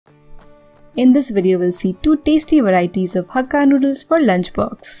In this video, we'll see 2 tasty varieties of Hakka Noodles for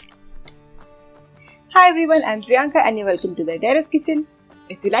Lunchbox. Hi everyone, I'm Priyanka and you're welcome to the Terrace Kitchen.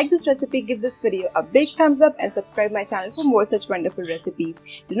 If you like this recipe, give this video a big thumbs up and subscribe my channel for more such wonderful recipes.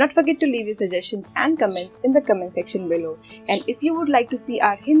 Do not forget to leave your suggestions and comments in the comment section below. And if you would like to see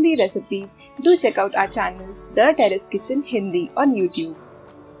our Hindi recipes, do check out our channel, The Terrace Kitchen Hindi on YouTube.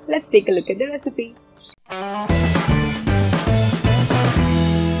 Let's take a look at the recipe.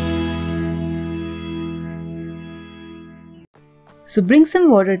 So bring some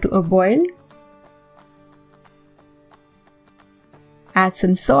water to a boil. Add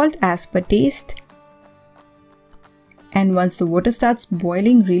some salt as per taste. And once the water starts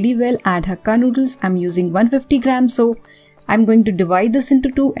boiling really well, add Hakka noodles. I'm using 150 grams, so I'm going to divide this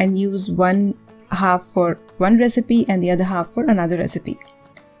into 2 and use one half for one recipe and the other half for another recipe.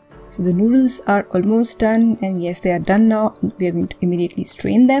 So the noodles are almost done, and yes, they are done now. We are going to immediately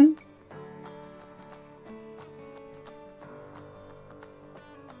strain them.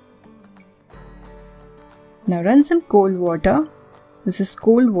 Now run some cold water. This is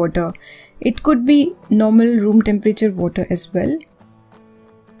cold water. It could be normal room temperature water as well.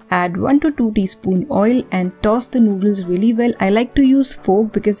 Add 1 to 2 teaspoon oil and toss the noodles really well. I like to use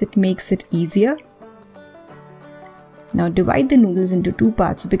fork because it makes it easier. Now divide the noodles into 2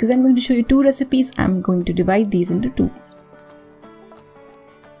 parts. Because I'm going to show you 2 recipes, I'm going to divide these into 2.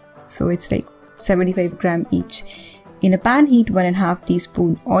 So it's like 75 gram each. In a pan, heat 1.5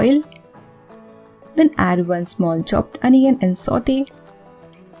 teaspoon oil. Then add 1 small chopped onion and saute.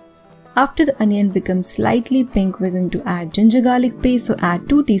 After the onion becomes slightly pink, we're going to add ginger garlic paste. So add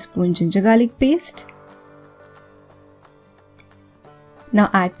 2 teaspoons ginger garlic paste. Now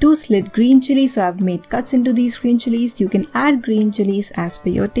add 2 slit green chilies. So I've made cuts into these green chilies. You can add green chilies as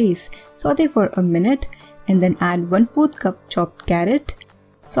per your taste. Saute for a minute and then add 1/4 cup chopped carrot.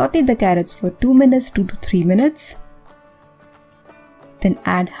 Saute the carrots for 2 minutes, 2 to 3 minutes. Then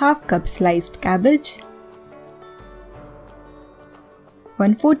add half cup sliced cabbage,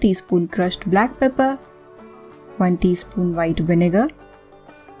 1/4 teaspoon crushed black pepper, 1 teaspoon white vinegar.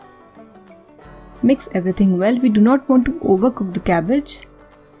 Mix everything well. We do not want to overcook the cabbage,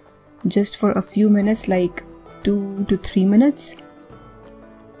 just for a few minutes, like 2 to 3 minutes.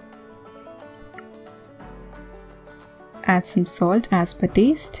 Add some salt as per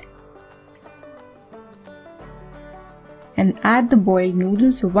taste. And add the boiled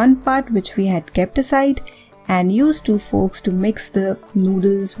noodles, one part which we had kept aside, and use 2 forks to mix the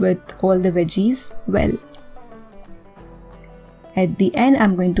noodles with all the veggies well. At the end,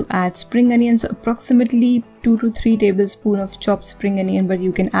 I'm going to add spring onions, so approximately 2 to 3 tablespoons of chopped spring onion, but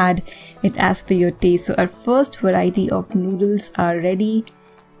you can add it as per your taste. So our first variety of noodles are ready,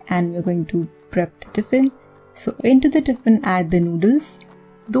 and we're going to prep the tiffin. So into the tiffin, add the noodles.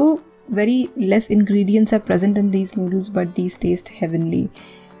 Though very less ingredients are present in these noodles, but these taste heavenly.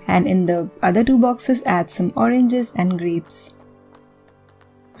 And in the other 2 boxes, add some oranges and grapes.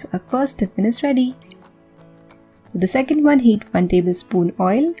 So our first tiffin is ready. For the second one, heat 1 tablespoon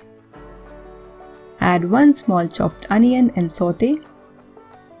oil. Add 1 small chopped onion and saute.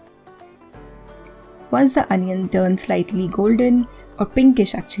 Once the onion turns slightly golden, or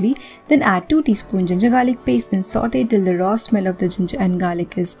pinkish actually, then add 2 teaspoons ginger garlic paste and saute till the raw smell of the ginger and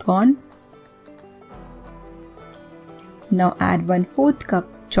garlic is gone. Now add 1/4 cup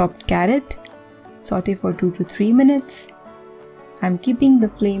chopped carrot. Saute for 2 to 3 minutes. I'm keeping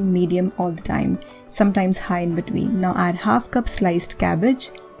the flame medium all the time, sometimes high in between. Now add half cup sliced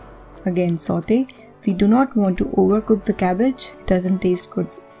cabbage. Again saute. We do not want to overcook the cabbage, it doesn't taste good.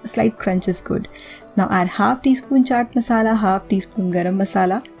 A slight crunch is good. Now add half teaspoon chaat masala, half teaspoon garam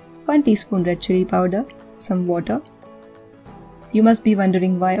masala, 1 teaspoon red chili powder, some water. You must be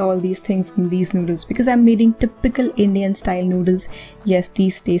wondering why all these things in these noodles, because I'm making typical Indian style noodles. Yes,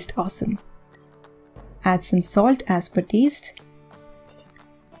 these taste awesome. Add some salt as per taste.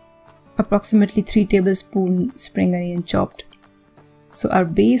 Approximately 3 tablespoons spring onion chopped. So our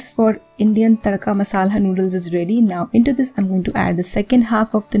base for Indian tadka masala noodles is ready. Now into this, I'm going to add the second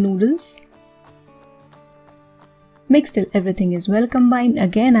half of the noodles. Mix till everything is well combined.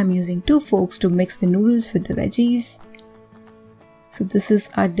 Again, I'm using 2 forks to mix the noodles with the veggies. So this is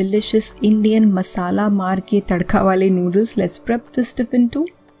our delicious Indian masala maar ke tadka wale noodles. Let's prep this tiffin too.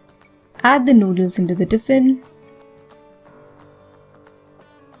 Add the noodles into the tiffin.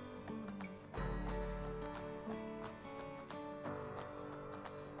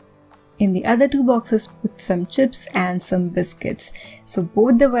 In the other 2 boxes, put some chips and some biscuits. So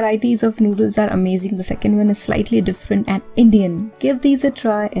both the varieties of noodles are amazing. The second one is slightly different and Indian. Give these a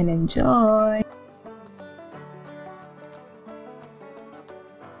try and enjoy.